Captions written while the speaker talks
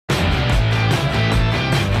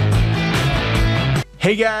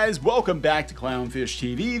Hey guys, welcome back to Clownfish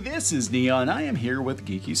TV. This is Neon. I am here with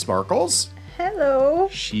Geeky Sparkles. Hello.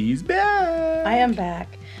 She's back. I am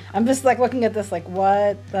back. I'm just like looking at this like,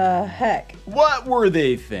 what the heck? What were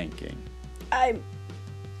they thinking? I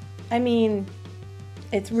mean,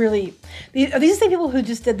 it's really... Are these the same people who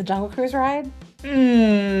just did the Jungle Cruise ride?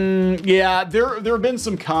 Yeah, there have been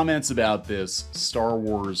some comments about this Star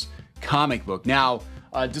Wars comic book. Now,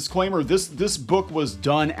 disclaimer, this book was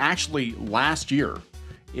done actually last year.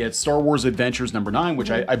 It's Star Wars Adventures #9, which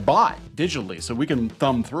I bought digitally, so we can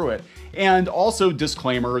thumb through it. And also,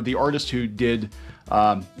 disclaimer, the artist who did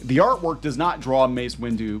the artwork does not draw Mace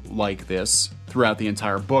Windu like this throughout the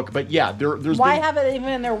entire book. But yeah, there's Why have it even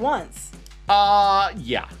in there once?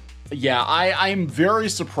 Yeah, I'm very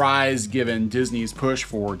surprised, given Disney's push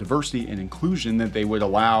for diversity and inclusion, that they would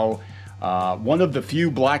allow one of the few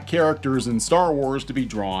black characters in Star Wars to be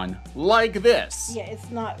drawn like this. Yeah, it's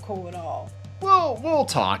not cool at all. Well, we'll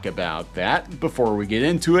talk about that. Before we get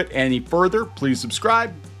into it any further, please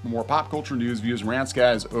subscribe for more pop culture news, views, and rants,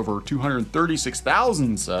 guys. Over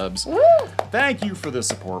 236,000 subs. Woo! Thank you for the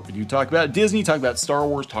support. We do talk about Disney, talk about Star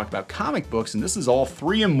Wars, talk about comic books, and this is all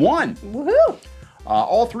 3 in 1. Woohoo!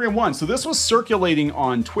 All 3 in 1. So this was circulating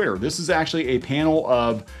on Twitter. This is actually a panel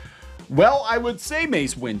of, well, I would say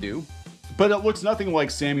Mace Windu, but it looks nothing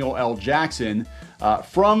like Samuel L. Jackson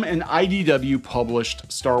from an IDW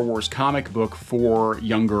published Star Wars comic book for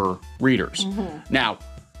younger readers. Now,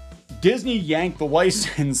 Disney yanked the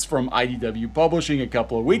license from IDW Publishing a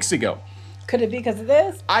couple of weeks ago. Could it be because of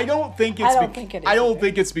this? I don't think it's I don't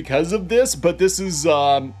think it's because of this, but this is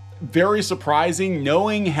very surprising,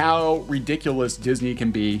 knowing how ridiculous Disney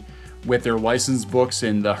can be with their licensed books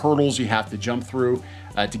and the hurdles you have to jump through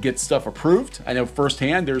to get stuff approved. I know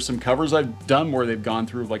firsthand there's some covers I've done where they've gone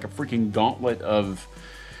through like a freaking gauntlet of,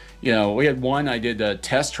 you know, we had one I did a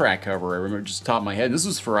test track cover, I remember just top of my head. This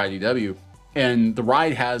was for IDW. And the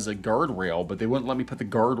ride has a guardrail, but they wouldn't let me put the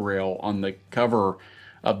guardrail on the cover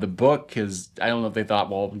of the book because I don't know if they thought,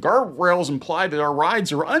 well, guardrails imply that our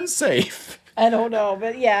rides are unsafe. I don't know,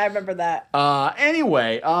 but yeah, I remember that.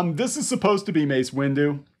 Anyway, this is supposed to be Mace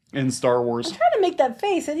Windu in Star Wars. I'm trying to make that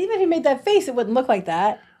face, and even if you made that face, it wouldn't look like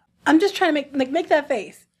that. I'm just trying to make that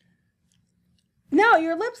face. No,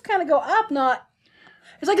 your lips kind of go up, not...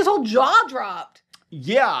 It's like his whole jaw dropped.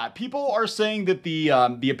 Yeah, people are saying that the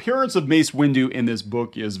appearance of Mace Windu in this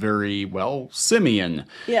book is very, well, simian.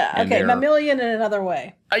 Yeah, okay, mammalian in another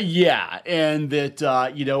way. Yeah, and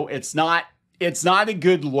that, you know, it's not a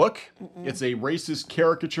good look. It's a racist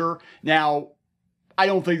caricature. Now, I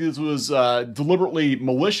don't think this was deliberately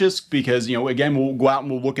malicious because, you know, again, we'll go out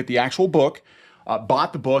and we'll look at the actual book,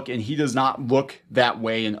 bought the book, and he does not look that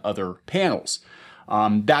way in other panels.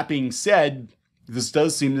 That being said, this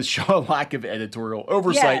does seem to show a lack of editorial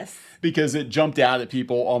oversight because it jumped out at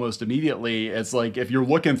people almost immediately. It's like, if you're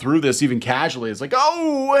looking through this even casually, it's like,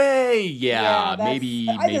 oh, hey, maybe.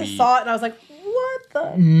 I just saw it and I was like, what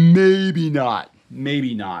the? Maybe not.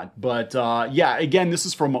 Maybe not. But yeah, again, this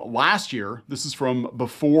is from last year. This is from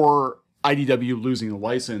before IDW losing the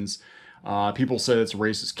license. People said it's a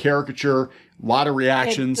racist caricature. A lot of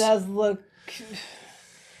reactions. It does look...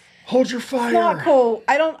 Hold your fire. It's not cool.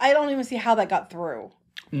 I don't even see how that got through.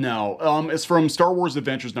 No. It's from Star Wars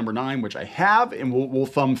Adventures #9, which I have, and we'll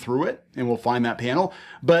thumb through it, and we'll find that panel.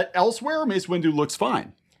 But elsewhere, Mace Windu looks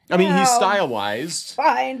fine. I mean, he's stylized.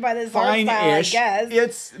 Fine by this art style, I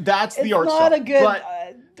guess. That's the art style. It's not a good...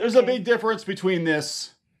 But there's a big difference between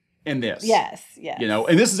this and this. Yes. You know,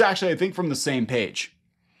 and this is actually, I think, from the same page.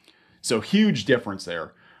 So huge difference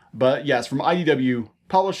there. But yes, from IDW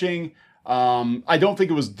Publishing. I don't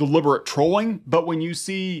think it was deliberate trolling, but when you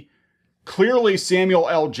see clearly Samuel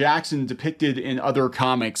L. Jackson depicted in other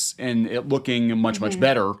comics and it looking much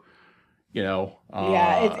better, you know.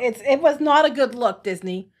 Yeah, it was not a good look,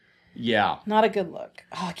 Disney. Yeah. Not a good look.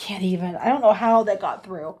 Oh, I can't even. I don't know how that got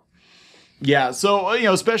through. Yeah, so, you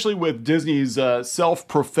know, especially with Disney's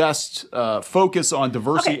self-professed focus on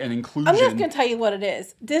diversity and inclusion. I'm just going to tell you what it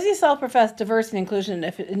is. Disney's self-professed diversity and inclusion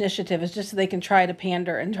initiative is just so they can try to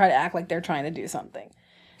pander and try to act like they're trying to do something.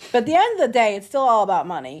 But at the end of the day, it's still all about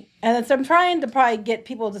money. And so I'm trying to probably get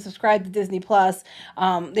people to subscribe to Disney+. They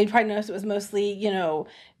probably noticed it was mostly, you know,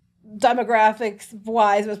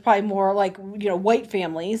 demographics-wise, it was probably more like, you know, white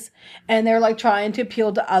families. And they're like trying to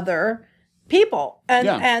appeal to other people.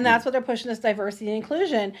 And that's what they're pushing, this diversity and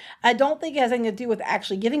inclusion. I don't think it has anything to do with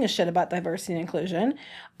actually giving a shit about diversity and inclusion.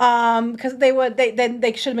 Because they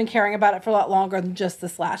should have been caring about it for a lot longer than just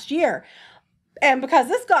this last year. And because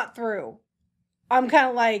this got through, I'm kind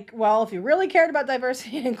of like, well, if you really cared about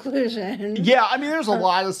diversity and inclusion. Yeah, I mean, there's a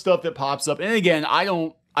lot of stuff that pops up. And again, I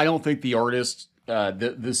don't think the artist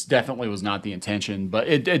this definitely was not the intention, but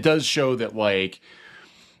it does show that, like,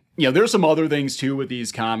 you know, there's some other things too with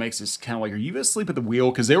these comics. It's kind of like, are you asleep at the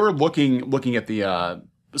wheel? Because they were looking at the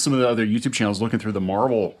some of the other YouTube channels, looking through the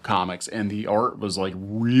Marvel comics, and the art was like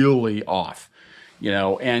really off, you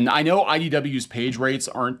know. And I know IDW's page rates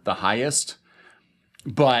aren't the highest,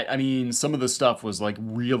 but I mean, some of the stuff was like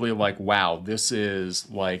really like, wow, this is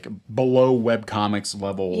like below webcomics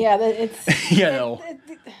level. Yeah, it's you know.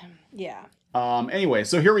 Yeah. Anyway,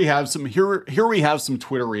 so here we have some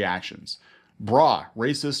Twitter reactions. Brah,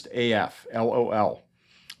 racist AF, LOL.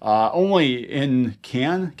 Only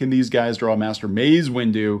can these guys draw Master Mace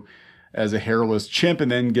Windu as a hairless chimp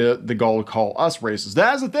and then get the gall to call us racist.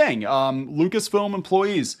 That's the thing. Lucasfilm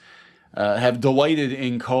employees have delighted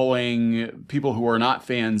in calling people who are not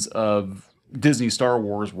fans of Disney Star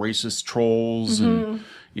Wars racist trolls and,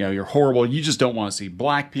 you know, you're horrible. You just don't want to see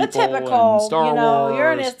black people the typical, in Star Wars.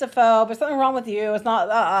 You're an istophobe. There's something wrong with you. It's not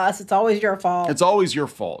us. It's always your fault. It's always your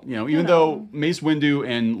fault. You know, even though Mace Windu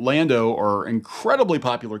and Lando are incredibly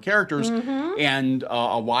popular characters, and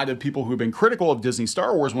a lot of people who've been critical of Disney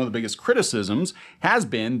Star Wars, one of the biggest criticisms has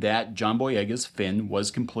been that John Boyega's Finn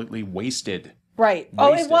was completely wasted. Right.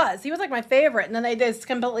 Oh, it was. He was like my favorite, and then they just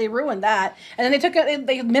completely ruined that. And then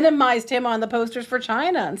they minimized him on the posters for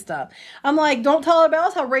China and stuff. I'm like, don't tell everybody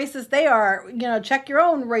else how racist they are. You know, check your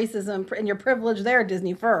own racism and your privilege there,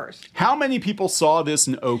 Disney first. How many people saw this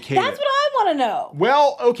and okayed That's what I want to know.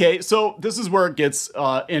 Well, okay, so this is where it gets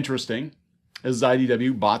interesting, as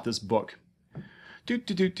IDW bought this book.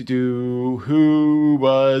 Who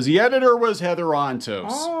was the editor? Was Heather Ontos.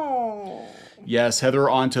 Oh. Yes, Heather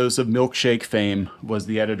Ontos of Milkshake fame was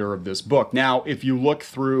the editor of this book. Now, if you look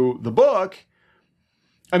through the book,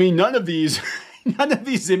 I mean, none of these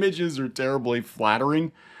images are terribly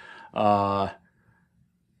flattering. You know,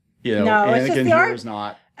 no, Anakin here is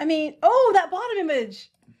not. I mean, that bottom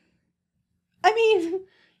image. I mean,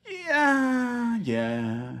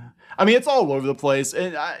 yeah. I mean, it's all over the place.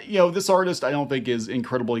 And, you know, this artist, I don't think is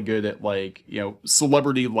incredibly good at, like, you know,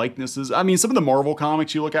 celebrity likenesses. I mean, some of the Marvel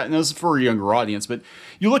comics you look at, and this is for a younger audience, but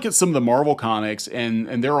you look at some of the Marvel comics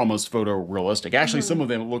and they're almost photorealistic. Actually, some of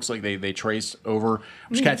them, it looks like they traced over,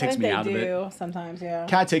 which kind of takes me out of it. Sometimes, yeah.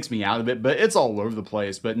 Kind of takes me out of it, but it's all over the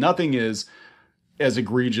place. But nothing is as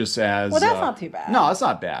egregious as... Well, that's not too bad. No, it's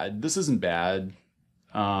not bad. This isn't bad.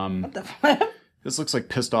 What the flip? This looks like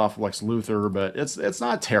pissed off Lex Luthor, but it's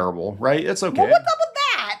not terrible, right? It's okay. Well, what's up with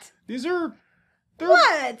that?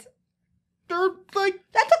 What? They're like...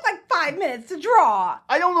 That took like 5 minutes to draw.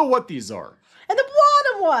 I don't know what these are. And the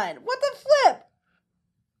bottom one. What the flip?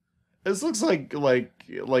 This looks like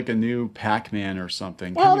a new Pac-Man or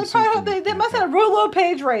something. Well, they must have a real low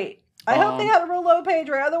page rate. I hope they had a real low page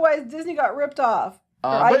rate. Otherwise, Disney got ripped off. Or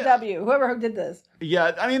IW, whoever did this.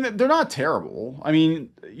 Yeah, I mean, they're not terrible. I mean,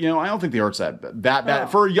 you know, I don't think the art's that bad. Oh.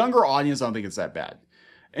 For a younger audience, I don't think it's that bad.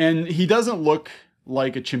 And he doesn't look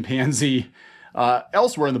like a chimpanzee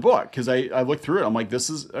elsewhere in the book, because I looked through it. I'm like, this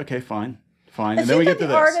is, okay, fine. And then we get to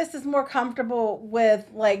this. The artist is more comfortable with,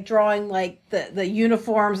 like, drawing, like, the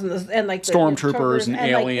uniforms and like stormtroopers and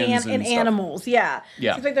aliens and stuff. Animals. Yeah.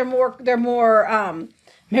 Yeah. Seems like they're more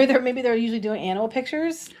maybe they're usually doing animal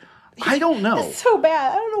pictures. I don't know. It's so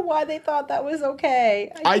bad. I don't know why they thought that was okay.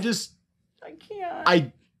 I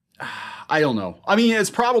can't. I don't know. I mean, it's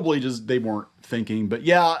probably just they weren't thinking. But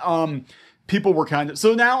yeah, people were kind of...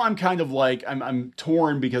 So now I'm kind of like... I'm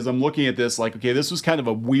torn because I'm looking at this like, okay, this was kind of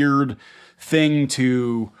a weird thing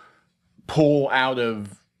to pull out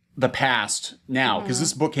of the past now. Because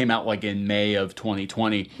this book came out like in May of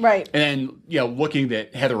 2020. Right. And, you know, looking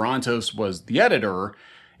that Heather Ontos was the editor...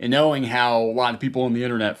 And knowing how a lot of people on the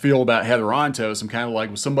internet feel about Heather Ontos, I'm kind of like,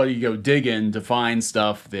 well, somebody go digging to find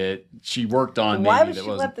stuff that she worked on. Why would she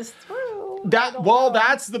let this through?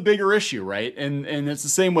 That's the bigger issue, right? And it's the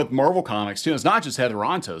same with Marvel Comics too. It's not just Heather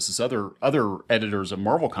Ontos; it's other editors of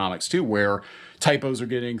Marvel Comics too, where typos are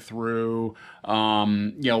getting through. You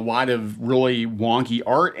know, a lot of really wonky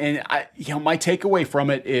art, and my takeaway from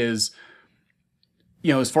it is,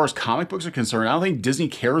 you know, as far as comic books are concerned, I don't think Disney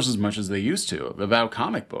cares as much as they used to about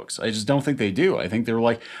comic books. I just don't think they do. I think they're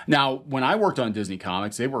like... Now, when I worked on Disney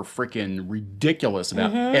Comics, they were freaking ridiculous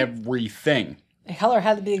about everything. The color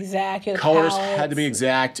had to be exact. Colors had to be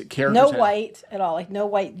exact. Characters no white at all. Like, no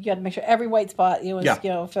white. You had to make sure every white spot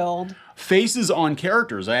was filled. Faces on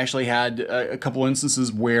characters. I actually had a couple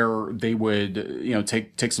instances where they would, you know,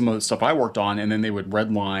 take some of the stuff I worked on and then they would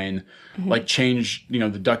redline, like change, you know,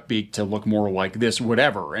 the duck beak to look more like this,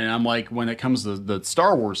 whatever. And I'm like, when it comes to the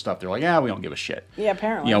Star Wars stuff, they're like, yeah, we don't give a shit. Yeah,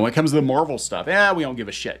 apparently. You know, when it comes to the Marvel stuff, we don't give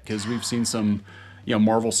a shit because we've seen some, you know,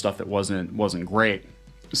 Marvel stuff that wasn't great.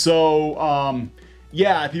 So,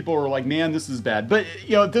 Yeah, people are like, man, this is bad. But,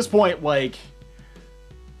 you know, at this point, like,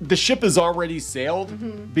 the ship has already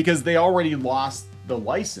sailed because they already lost the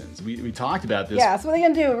license. We talked about this. Yeah, so what are they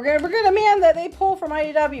going to do? We're gonna demand that they pull from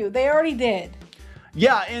IDW. They already did.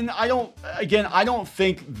 Yeah, and I don't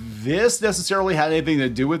think this necessarily had anything to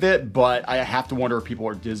do with it, but I have to wonder if people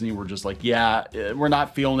at Disney were just like, yeah, we're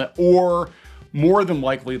not feeling it, or more than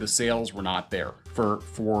likely the sales were not there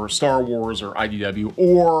for Star Wars or IDW,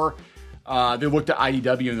 or they looked at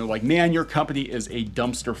IDW and they're like, man, your company is a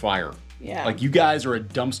dumpster fire. Yeah. Like, you guys are a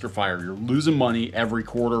dumpster fire. You're losing money every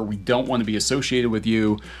quarter. We don't want to be associated with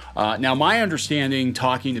you. Now, my understanding,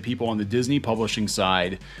 talking to people on the Disney publishing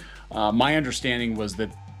side, my understanding was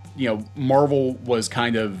that, you know, Marvel was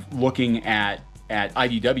kind of looking at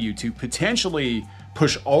IDW to potentially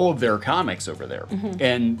push all of their comics over there.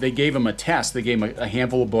 And they gave them a test. They gave them a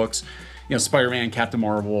handful of books, you know, Spider-Man, Captain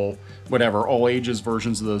Marvel, whatever, all ages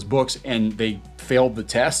versions of those books, and they failed the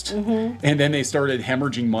test. And then they started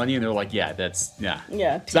hemorrhaging money, and they're like, yeah, it's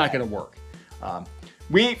not going to work.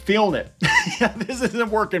 We ain't feeling it. This isn't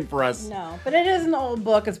working for us. No, but it is an old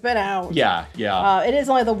book. It's been out. Yeah. It is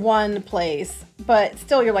only the one place, but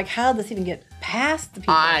still, you're like, how did this even get past the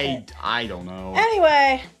people? I don't know.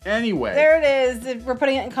 Anyway, there it is. We're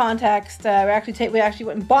putting it in context. We actually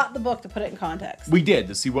went and bought the book to put it in context. We did,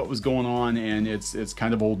 to see what was going on, and it's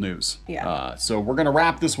kind of old news. Yeah. So we're gonna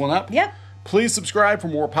wrap this one up. Yep. Please subscribe for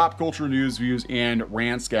more pop culture news, views, and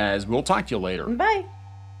rants, guys. We'll talk to you later. Bye.